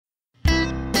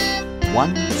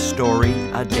One story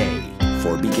a day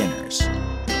for beginners.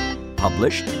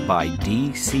 Published by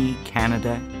D.C.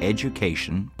 Canada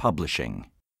Education Publishing.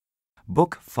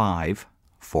 Book 5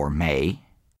 for May.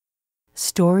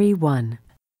 Story 1.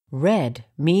 Red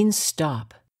means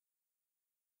stop.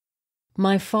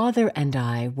 My father and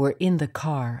I were in the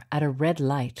car at a red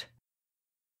light.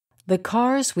 The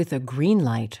cars with a green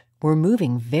light were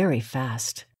moving very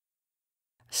fast.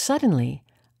 Suddenly,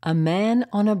 a man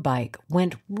on a bike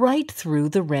went right through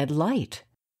the red light.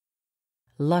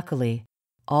 Luckily,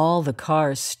 all the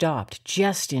cars stopped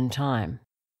just in time.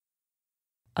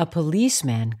 A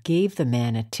policeman gave the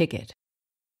man a ticket.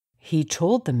 He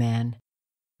told the man,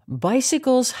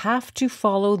 "Bicycles have to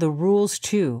follow the rules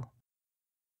too."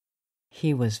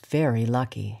 He was very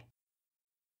lucky.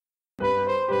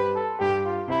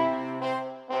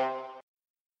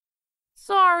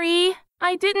 Sorry,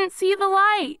 I didn't see the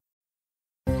light.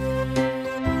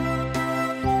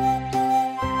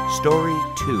 Story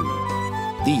 2.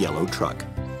 The Yellow Truck.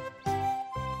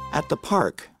 At the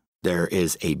park, there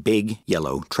is a big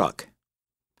yellow truck.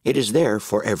 It is there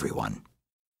for everyone.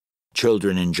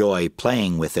 Children enjoy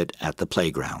playing with it at the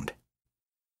playground.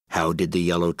 How did the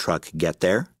yellow truck get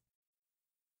there?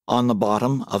 On the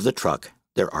bottom of the truck,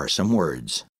 there are some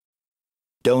words.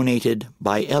 Donated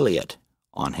by Elliot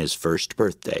on his first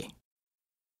birthday.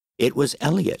 It was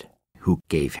Elliot who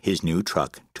gave his new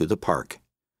truck to the park.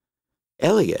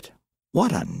 Elliot,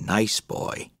 what a nice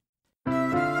boy.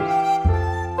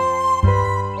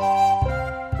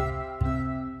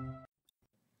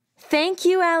 Thank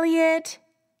you, Elliot.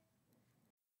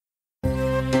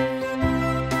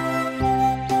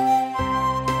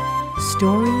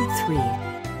 Story 3.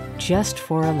 Just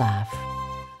for a laugh.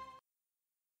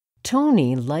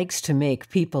 Tony likes to make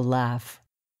people laugh.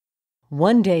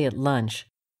 One day at lunch,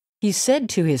 he said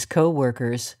to his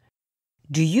co-workers,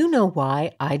 "Do you know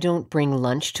why I don't bring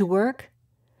lunch to work?"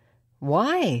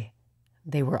 "Why?"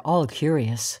 They were all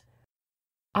curious.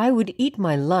 "I would eat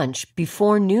my lunch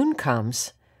before noon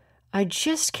comes. I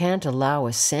just can't allow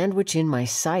a sandwich in my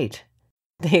sight."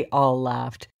 They all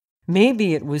laughed.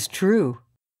 Maybe it was true.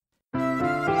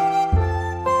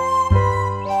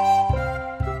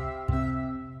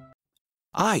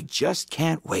 I just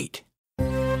can't wait.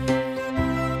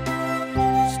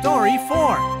 Story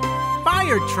 4.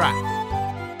 Fire Truck.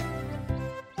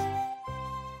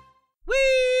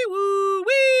 Wee-woo,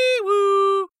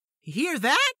 wee-woo. Hear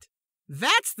that?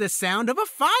 That's the sound of a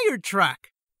fire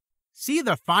truck. See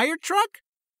the fire truck?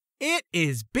 It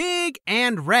is big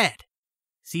and red.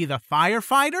 See the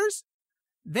firefighters?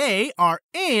 They are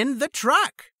in the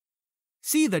truck.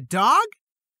 See the dog?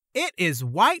 It is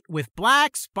white with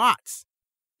black spots.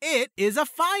 It is a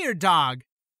fire dog.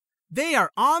 They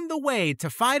are on the way to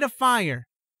fight a fire.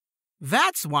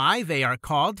 That's why they are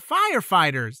called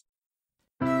firefighters.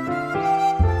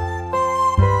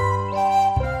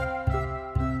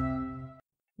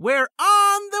 We're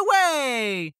on the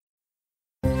way!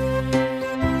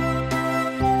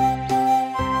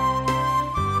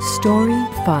 Story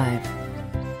 5.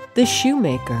 The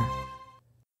Shoemaker.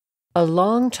 A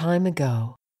long time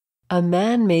ago, a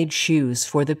man made shoes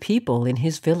for the people in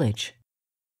his village.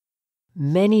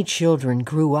 Many children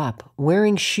grew up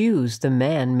wearing shoes the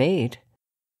man made.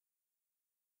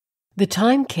 The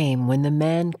time came when the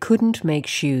man couldn't make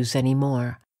shoes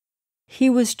anymore. He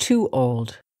was too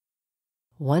old.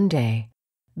 One day,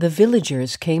 the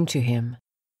villagers came to him.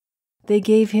 They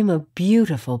gave him a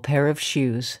beautiful pair of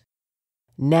shoes.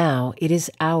 "Now it is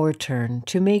our turn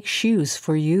to make shoes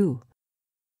for you."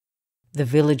 The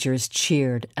villagers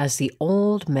cheered as the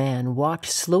old man walked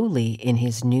slowly in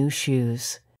his new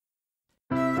shoes.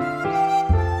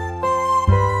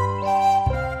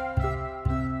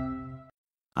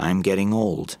 I'm getting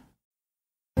old.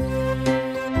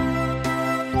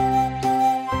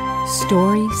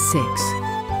 Story 6.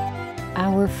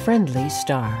 Our Friendly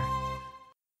Star.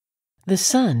 The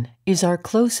sun is our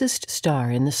closest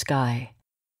star in the sky.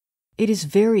 It is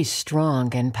very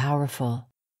strong and powerful.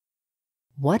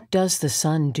 What does the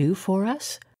sun do for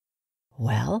us?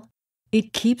 Well,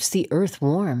 it keeps the earth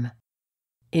warm.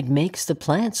 It makes the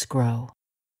plants grow.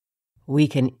 We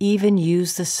can even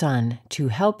use the sun to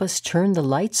help us turn the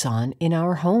lights on in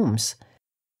our homes.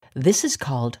 This is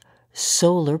called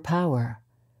solar power.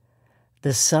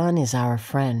 The sun is our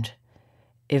friend.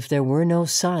 If there were no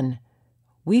sun,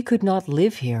 we could not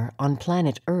live here on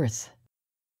planet Earth.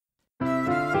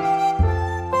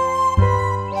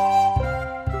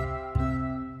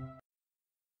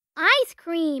 Ice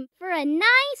cream for a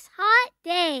nice hot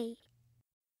day.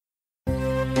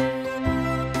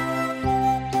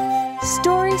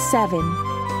 Story 7.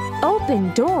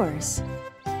 Open doors.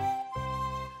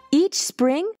 Eat Each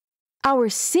spring, our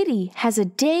city has a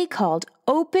day called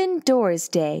Open Doors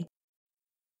Day.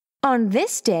 On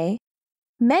this day,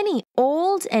 many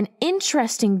old and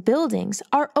interesting buildings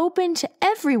are open to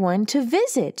everyone to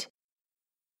visit.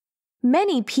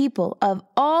 Many people of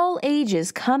all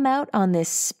ages come out on this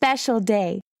special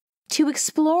day to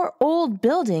explore old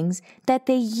buildings that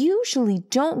they usually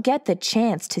don't get the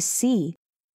chance to see.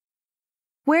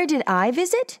 Where did I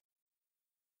visit?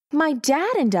 My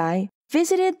dad and I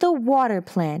visited the water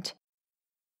plant.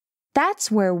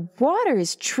 That's where water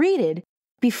is treated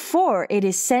before it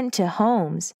is sent to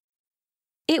homes.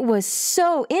 It was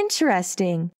so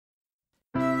interesting.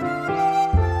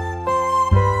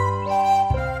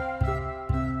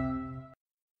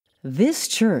 This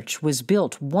church was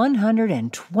built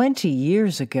 120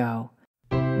 years ago.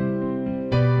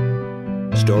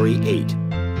 Story 8.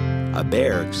 A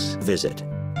Bear's Visit.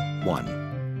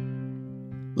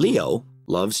 1. Leo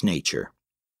loves nature.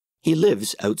 He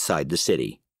lives outside the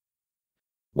city.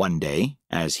 One day,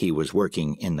 as he was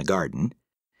working in the garden,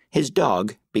 his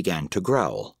dog began to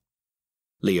growl.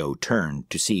 Leo turned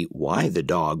to see why the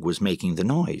dog was making the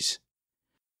noise.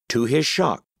 To his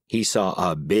shock, he saw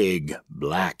a big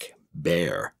black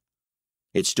bear.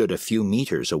 It stood a few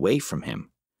meters away from him.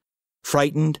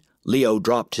 Frightened, Leo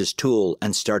dropped his tool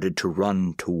and started to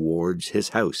run towards his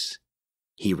house.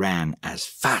 He ran as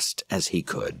fast as he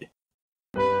could.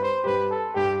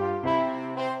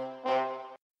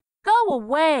 Go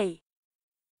away!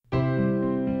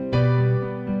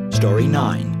 Story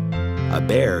 9. A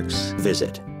Bear's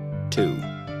Visit. 2.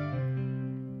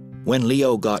 When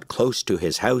Leo got close to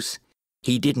his house,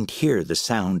 he didn't hear the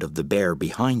sound of the bear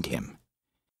behind him.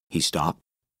 He stopped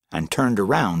and turned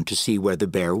around to see where the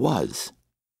bear was.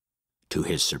 To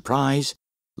his surprise,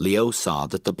 Leo saw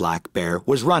that the black bear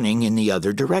was running in the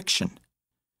other direction.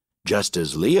 Just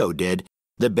as Leo did,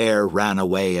 the bear ran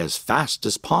away as fast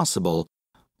as possible,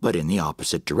 but in the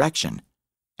opposite direction,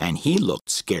 and he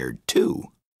looked scared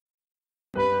too.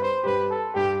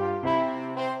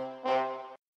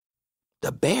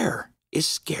 The bear is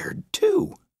scared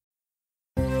too.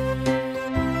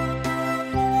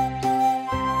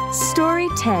 Story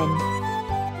 10.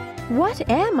 What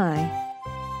am I?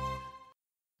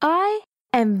 I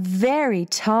am very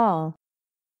tall.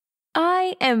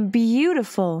 I am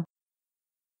beautiful.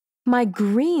 My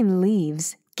green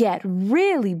leaves get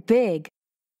really big.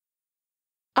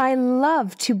 I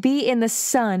love to be in the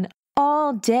sun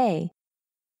all day.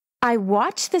 I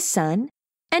watch the sun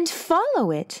and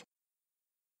follow it.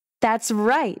 That's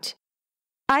right.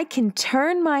 I can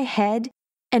turn my head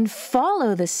and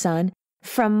follow the sun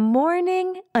from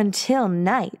morning until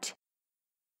night.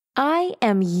 I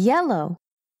am yellow.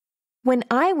 When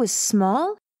I was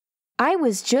small, I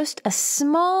was just a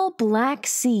small black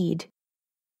seed.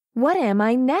 What am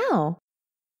I now?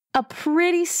 A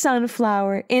pretty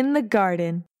sunflower in the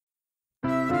garden.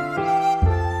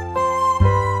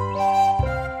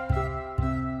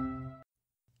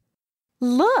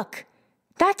 Look,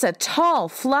 that's a tall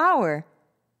flower.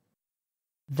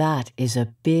 That is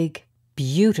a big,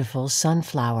 beautiful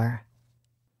sunflower.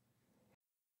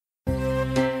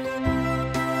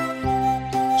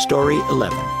 Story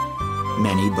 11.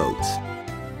 Many Boats.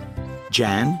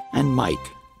 Jan and Mike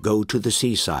go to the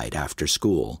seaside after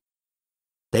school.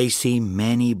 They see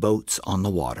many boats on the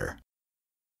water.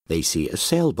 They see a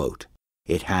sailboat.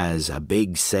 It has a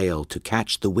big sail to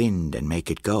catch the wind and make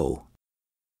it go.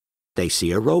 They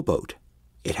see a rowboat.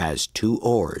 It has 2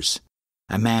 oars.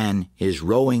 A man is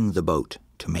rowing the boat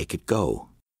to make it go.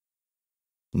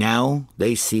 Now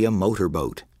they see a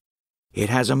motorboat. It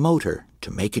has a motor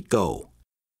to make it go.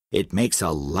 It makes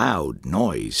a loud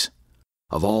noise.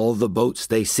 Of all the boats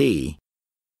they see,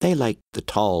 they like the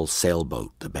tall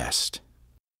sailboat the best.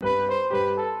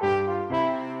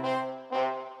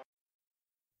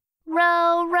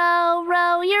 Row, row,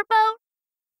 row your boat.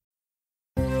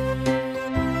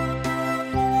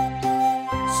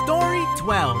 Story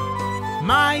 12.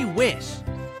 My Wish.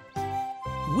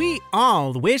 We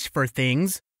all wish for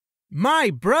things.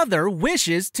 My brother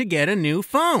wishes to get a new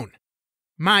phone.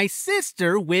 My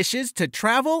sister wishes to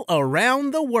travel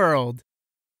around the world.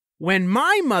 When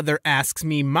my mother asks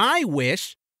me my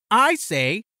wish, I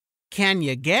say, "Can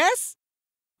you guess?"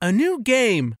 "A new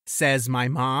game," says my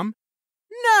mom.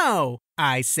 "No,"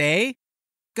 I say.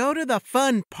 "Go to the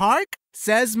fun park,"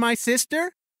 says my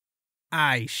sister.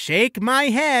 I shake my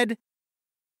head.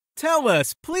 "Tell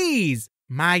us, please."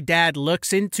 My dad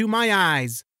looks into my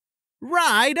eyes.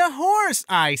 "Ride a horse,"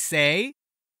 I say.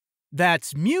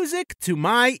 "That's music to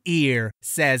my ear,"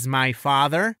 says my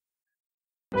father.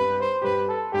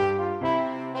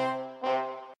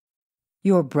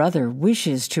 Your brother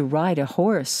wishes to ride a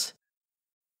horse.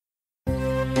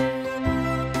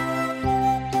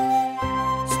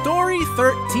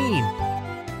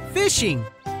 13. Fishing.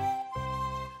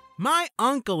 My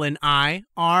uncle and I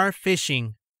are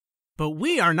fishing, but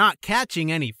we are not catching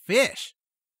any fish.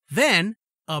 Then,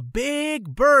 a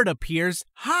big bird appears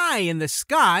high in the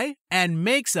sky and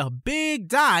makes a big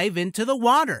dive into the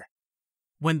water.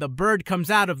 When the bird comes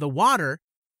out of the water,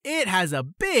 it has a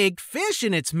big fish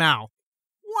in its mouth.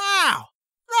 Wow,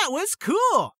 that was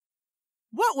cool.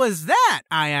 What was that?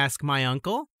 I ask my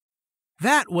uncle.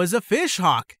 That was a fish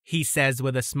hawk, he says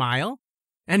with a smile.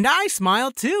 And I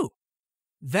smile too.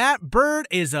 That bird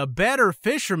is a better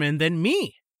fisherman than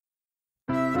me.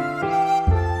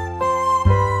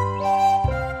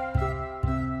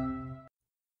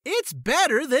 It's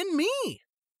better than me.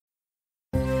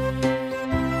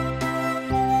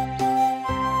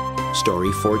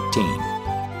 Story 14.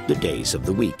 The Days of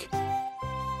the Week.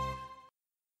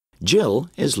 Jill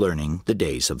is learning the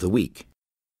days of the week.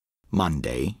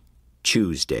 Monday,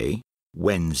 Tuesday,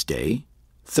 Wednesday,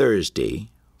 Thursday,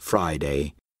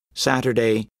 Friday,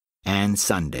 Saturday, and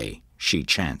Sunday, she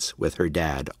chants with her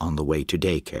dad on the way to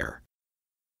daycare.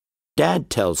 Dad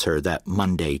tells her that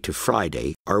Monday to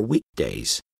Friday are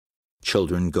weekdays.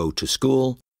 Children go to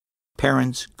school,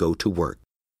 parents go to work.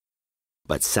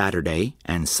 But Saturday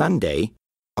and Sunday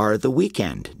are the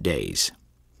weekend days.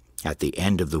 At the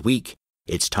end of the week,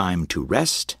 it's time to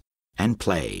rest and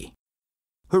play.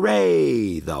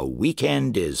 Hooray! The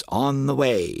weekend is on the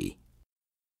way.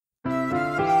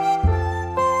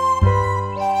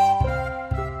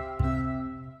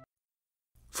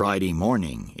 Friday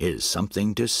morning is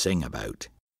something to sing about.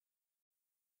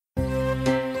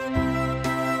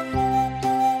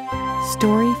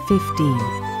 Story 15.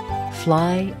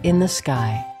 Fly in the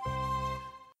Sky.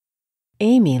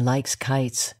 Amy likes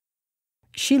kites.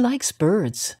 She likes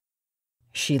birds.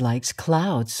 She likes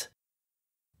clouds.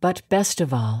 But best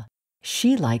of all,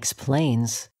 she likes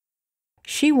planes.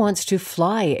 She wants to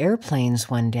fly airplanes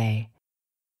one day.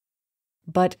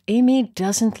 But Amy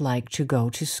doesn't like to go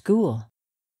to school.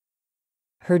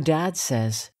 Her dad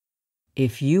says,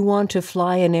 "If you want to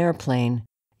fly an airplane,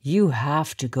 you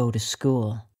have to go to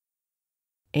school."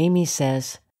 Amy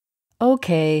says,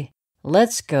 "Okay,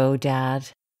 let's go,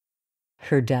 Dad."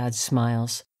 Her dad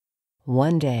smiles.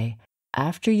 "One day,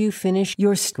 after you finish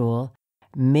your school,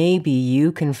 maybe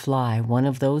you can fly one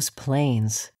of those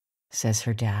planes," says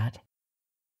her dad.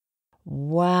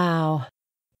 Wow,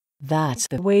 that's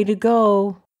the way to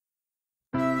go.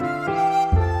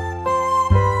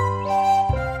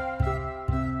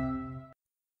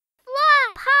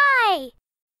 Pie!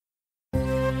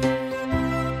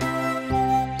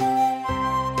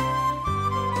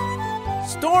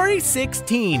 Story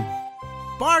 16.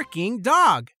 Barking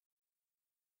Dog.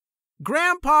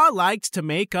 Grandpa likes to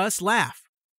make us laugh.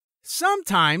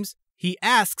 Sometimes he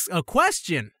asks a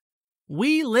question.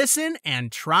 We listen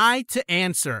and try to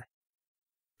answer.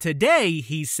 Today,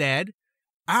 he said,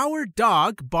 "Our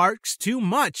dog barks too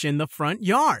much in the front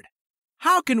yard.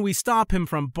 How can we stop him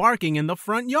from barking in the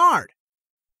front yard?"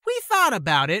 We thought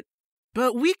about it,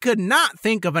 but we could not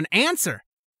think of an answer.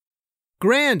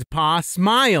 Grandpa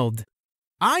smiled.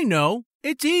 "I know,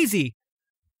 it's easy.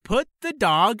 Put the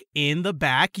dog in the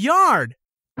backyard."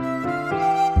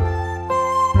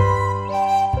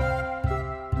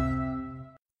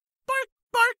 Bark,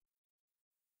 bark.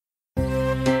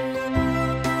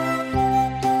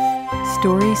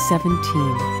 Story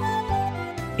 17.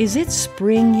 Is it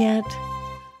spring yet?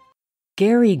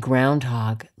 Gary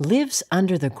Groundhog lives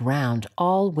under the ground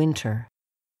all winter.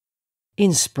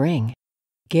 In spring,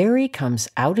 Gary comes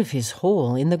out of his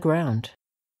hole in the ground.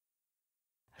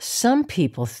 Some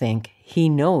people think he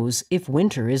knows if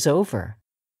winter is over.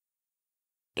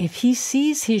 If he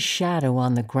sees his shadow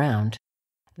on the ground,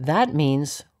 that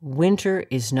means winter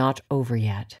is not over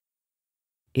yet.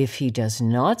 If he does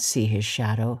not see his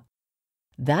shadow,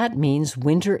 that means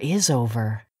winter is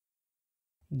over.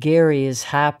 Gary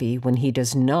is happy when he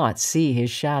does not see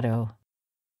his shadow.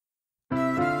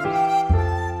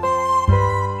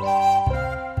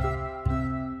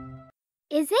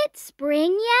 Is it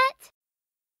spring yet?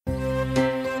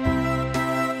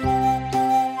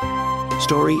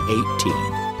 Story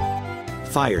 18.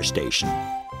 Fire Station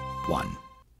 1.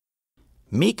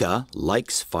 Mika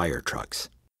likes fire trucks.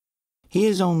 He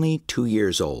is only 2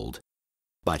 years old,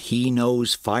 but he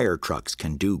knows fire trucks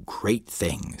can do great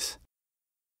things.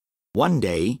 One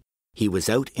day, he was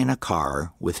out in a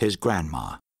car with his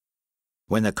grandma.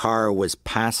 When the car was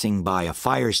passing by a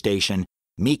fire station,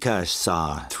 Mika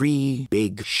saw 3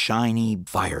 big, shiny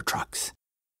fire trucks.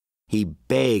 He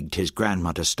begged his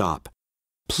grandma to stop.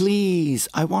 "Please,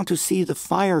 I want to see the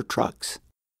fire trucks."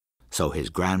 So his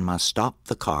grandma stopped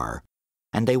the car,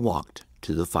 and they walked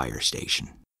to the fire station.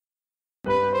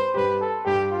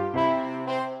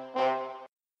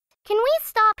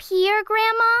 here,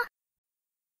 Grandma?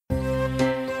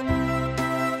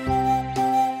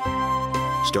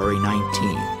 Story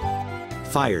 19.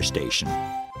 Fire Station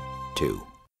 2.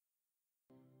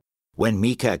 When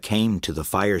Mika came to the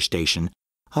fire station,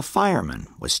 a fireman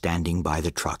was standing by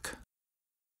the truck.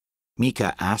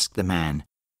 Mika asked the man,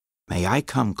 "May I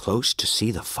come close to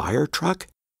see the fire truck?"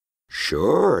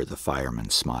 "Sure," the fireman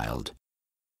smiled.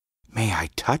 "May I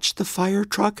touch the fire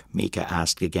truck?" Mika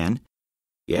asked again.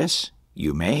 "Yes,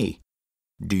 you may."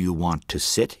 "Do you want to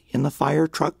sit in the fire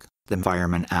truck?" the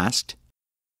fireman asked.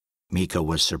 Mika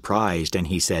was surprised and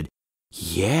he said,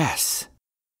 "Yes."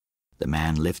 The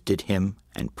man lifted him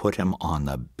and put him on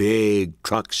the big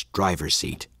truck's driver's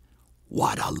seat.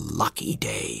 What a lucky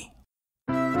day!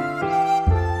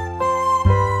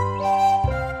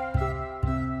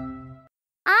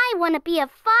 I want to be a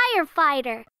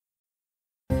firefighter.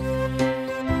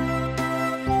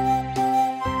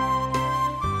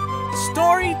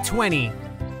 Story 20.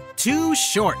 Too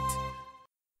short.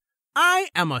 I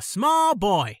am a small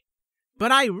boy,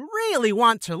 but I really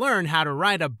want to learn how to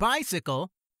ride a bicycle.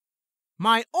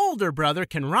 My older brother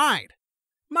can ride.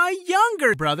 My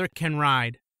younger brother can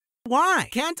ride. Why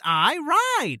can't I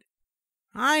ride?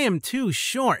 I am too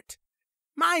short.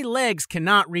 My legs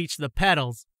cannot reach the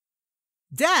pedals.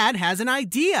 Dad has an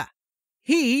idea.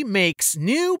 He makes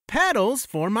new pedals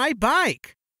for my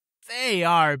bike. They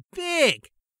are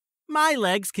big. My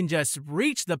legs can just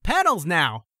reach the pedals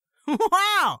now.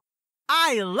 Wow!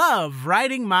 I love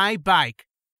riding my bike.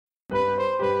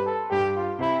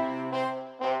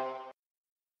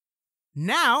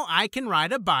 Now I can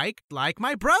ride a bike like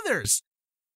my brothers.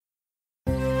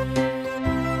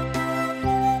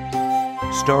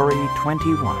 Story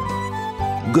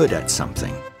 21. Good at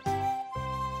something.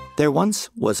 There once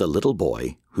was a little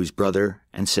boy whose brother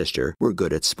and sister were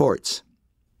good at sports,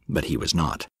 but he was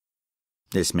not.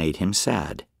 This made him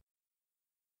sad.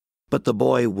 But the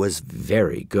boy was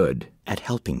very good at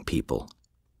helping people.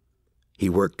 He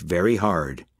worked very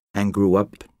hard and grew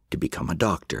up to become a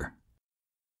doctor.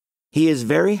 He is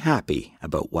very happy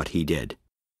about what he did.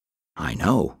 I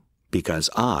know, because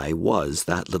I was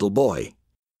that little boy.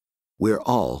 We're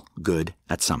all good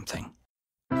at something.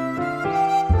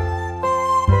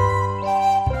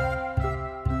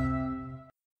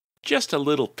 Just a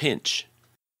little pinch.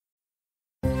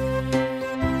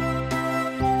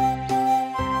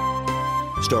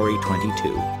 Story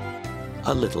 22.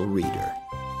 A Little Reader.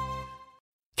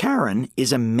 Karen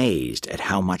is amazed at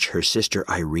how much her sister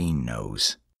Irene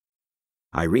knows.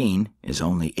 Irene is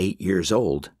only 8 years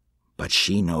old, but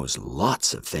she knows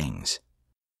lots of things.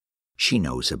 She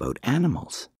knows about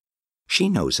animals. She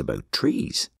knows about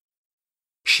trees.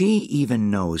 She even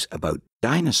knows about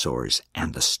dinosaurs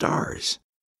and the stars.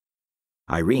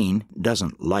 Irene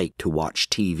doesn't like to watch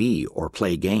TV or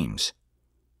play games.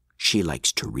 She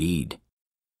likes to read.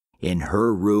 In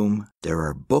her room, there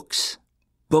are books,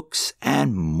 books,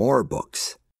 and more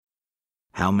books.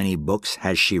 How many books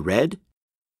has she read?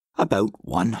 About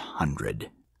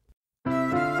 100.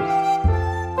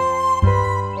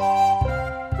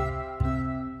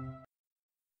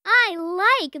 I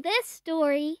like this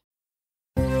story.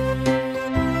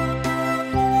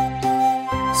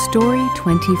 Story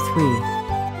 23.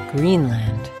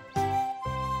 Greenland.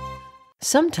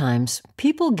 Sometimes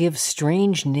people give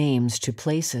strange names to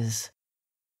places.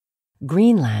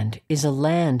 Greenland is a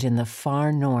land in the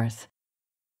far north.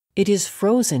 It is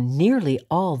frozen nearly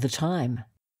all the time.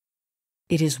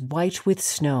 It is white with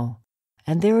snow,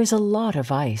 and there is a lot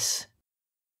of ice.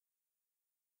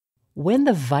 When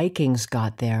the Vikings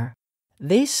got there,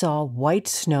 they saw white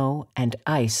snow and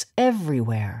ice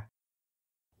everywhere.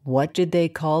 What did they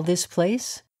call this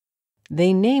place?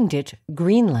 They named it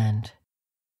Greenland.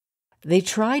 They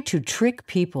tried to trick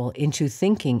people into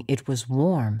thinking it was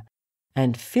warm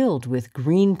and filled with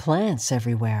green plants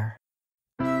everywhere.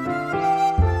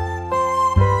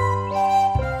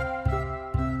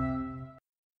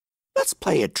 Let's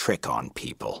play a trick on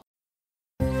people.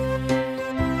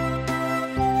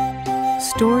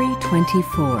 Story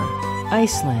 24.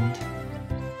 Iceland.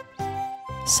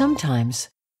 Sometimes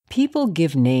people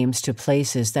give names to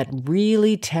places that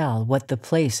really tell what the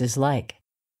place is like.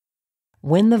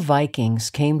 When the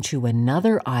Vikings came to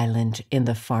another island in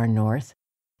the far north,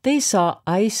 they saw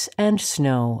ice and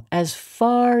snow as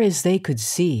far as they could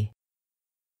see.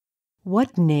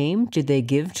 What name did they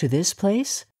give to this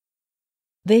place?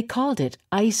 They called it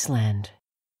Iceland.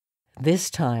 This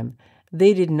time,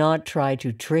 they did not try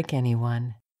to trick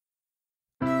anyone.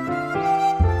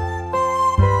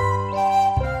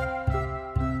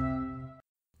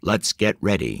 Let's get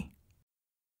ready.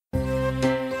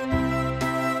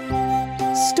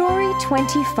 Story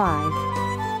 25.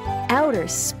 outer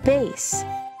space.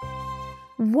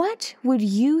 What would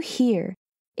you hear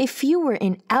if you were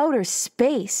in outer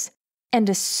space and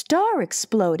a star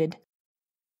exploded?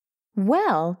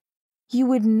 Well, you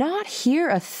would not hear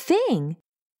a thing.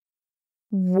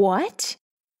 What?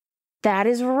 That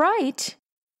is right.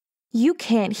 You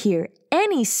can't hear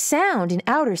any sound in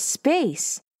outer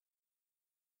space.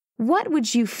 What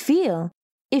would you feel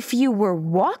if you were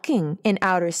walking in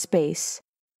outer space?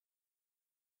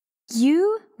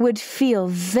 You would feel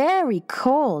very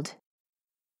cold.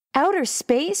 Outer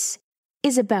space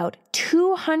is about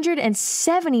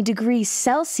 270 degrees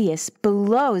Celsius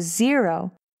below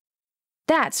zero.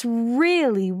 That's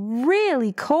really,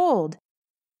 really cold.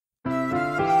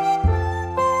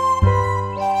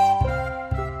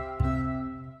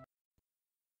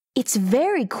 It's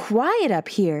very quiet up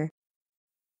here.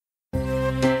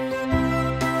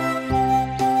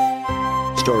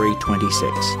 Story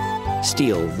 26.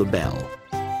 Steal the Bell.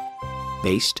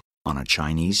 Based on a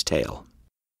Chinese tale.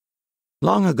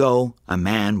 Long ago, a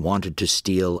man wanted to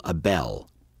steal a bell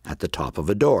at the top of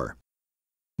a door.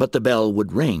 But the bell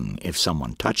would ring if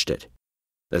someone touched it.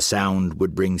 The sound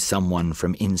would bring someone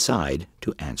from inside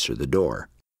to answer the door.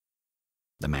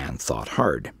 The man thought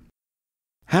hard.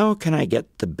 How can I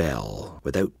get the bell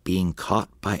without being caught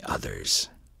by others?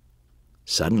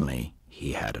 Suddenly,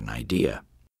 he had an idea.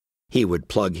 He would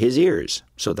plug his ears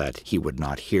so that he would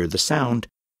not hear the sound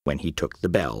when he took the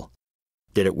bell.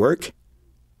 Did it work?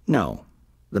 No,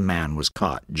 the man was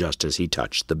caught just as he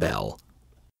touched the bell.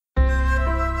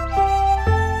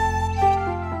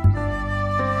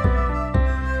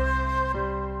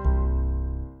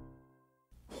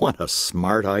 What a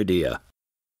smart idea.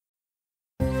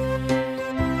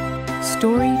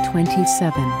 Story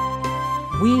 27.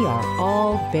 We are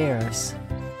all bears.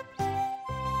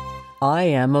 I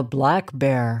am a black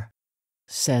bear,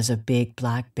 says a big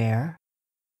black bear.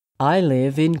 I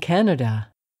live in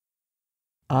Canada.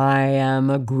 I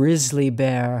am a grizzly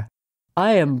bear.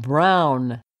 I am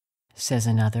brown, says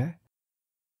another.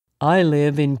 I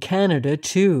live in Canada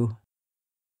too.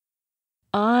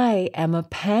 I am a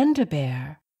panda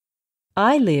bear.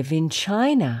 I live in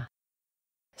China,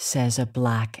 says a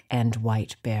black and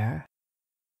white bear.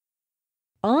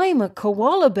 I'm a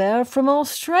koala bear from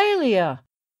Australia,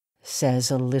 says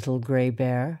a little gray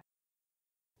bear.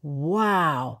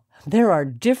 Wow, there are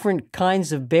different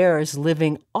kinds of bears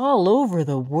living all over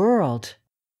the world.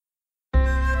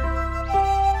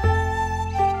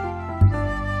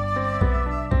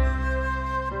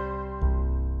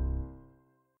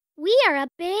 We are a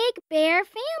big bear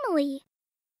family.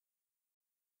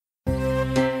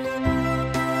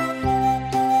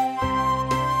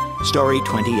 Story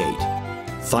 28.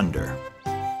 Thunder.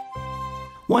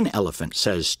 One elephant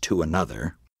says to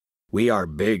another, "We are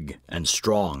big and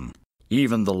strong.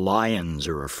 Even the lions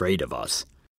are afraid of us."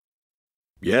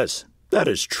 "Yes, that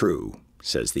is true,"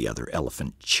 says the other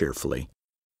elephant cheerfully.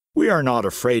 "We are not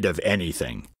afraid of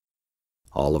anything."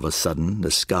 All of a sudden,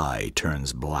 the sky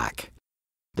turns black.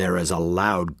 There is a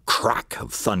loud crack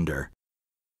of thunder.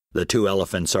 The two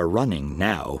elephants are running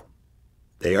now.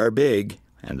 They are big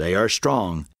and they are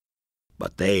strong,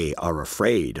 but they are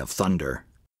afraid of thunder.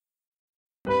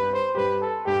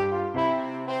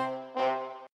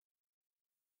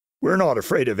 "We're not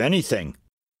afraid of anything,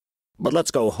 but let's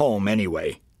go home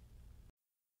anyway."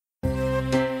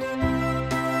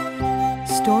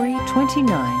 Story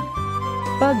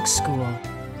 29. Bug School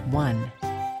 1.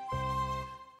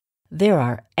 There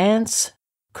are ants,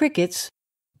 crickets,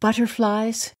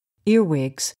 butterflies,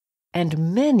 earwigs,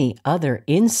 and many other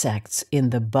insects in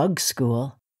the bug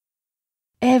school.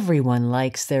 Everyone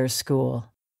likes their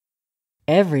school.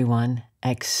 Everyone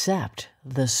except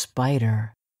the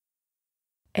spider.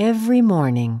 Every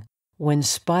morning, when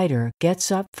Spider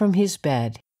gets up from his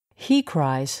bed, he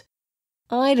cries,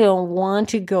 "I don't want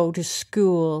to go to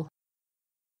school."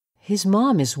 His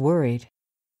mom is worried.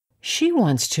 She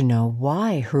wants to know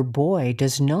why her boy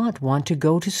does not want to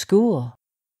go to school.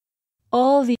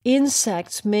 "All the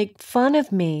insects make fun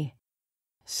of me,"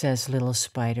 says little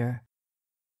Spider.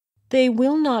 "They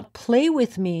will not play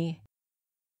with me.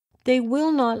 They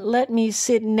will not let me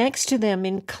sit next to them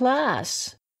in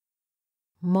class."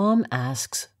 Mom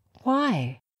asks,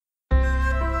 "Why?"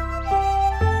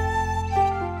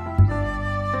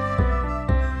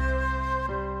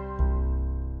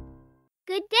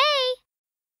 Good day.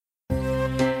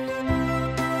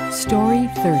 Story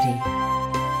 30.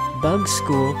 Bug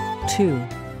School 2.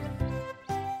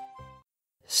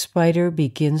 Spider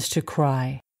begins to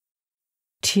cry.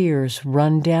 Tears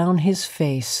run down his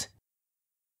face.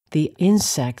 The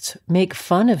insects make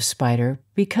fun of Spider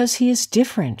because he is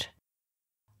different.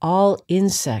 All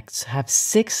insects have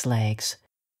 6 legs,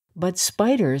 but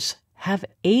spiders have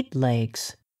 8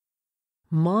 legs.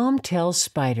 Mom tells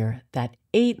Spider that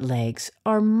 8 legs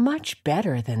are much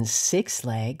better than 6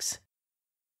 legs.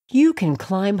 You can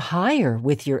climb higher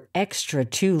with your extra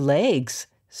 2 legs,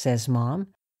 says Mom.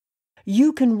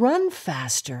 You can run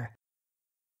faster.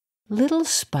 Little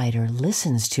Spider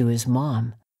listens to his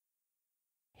mom.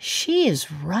 She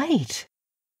is right,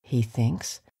 he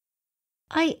thinks.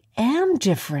 I am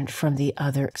different from the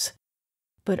others,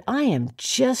 but I am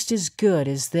just as good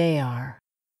as they are.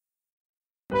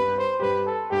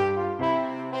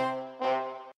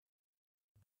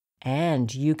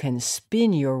 And you can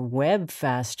spin your web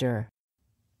faster.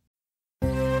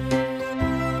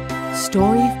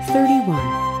 Story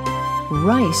 31.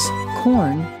 Rice,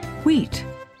 corn, wheat.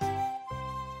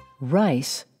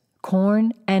 Rice,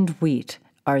 corn, and wheat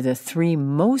are the 3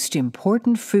 most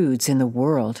important foods in the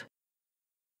world.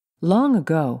 Long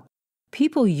ago,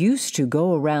 people used to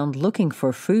go around looking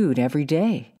for food every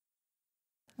day.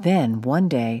 Then, one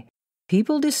day,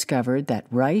 people discovered that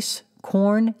rice,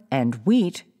 corn, and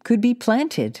wheat could be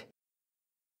planted.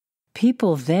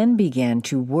 People then began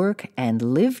to work and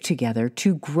live together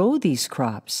to grow these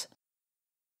crops.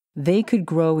 They could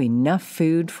grow enough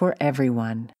food for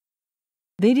everyone.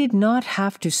 They did not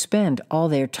have to spend all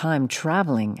their time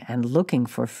traveling and looking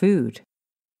for food.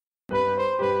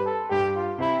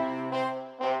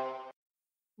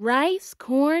 Rice,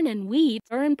 corn, and wheat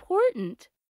are important.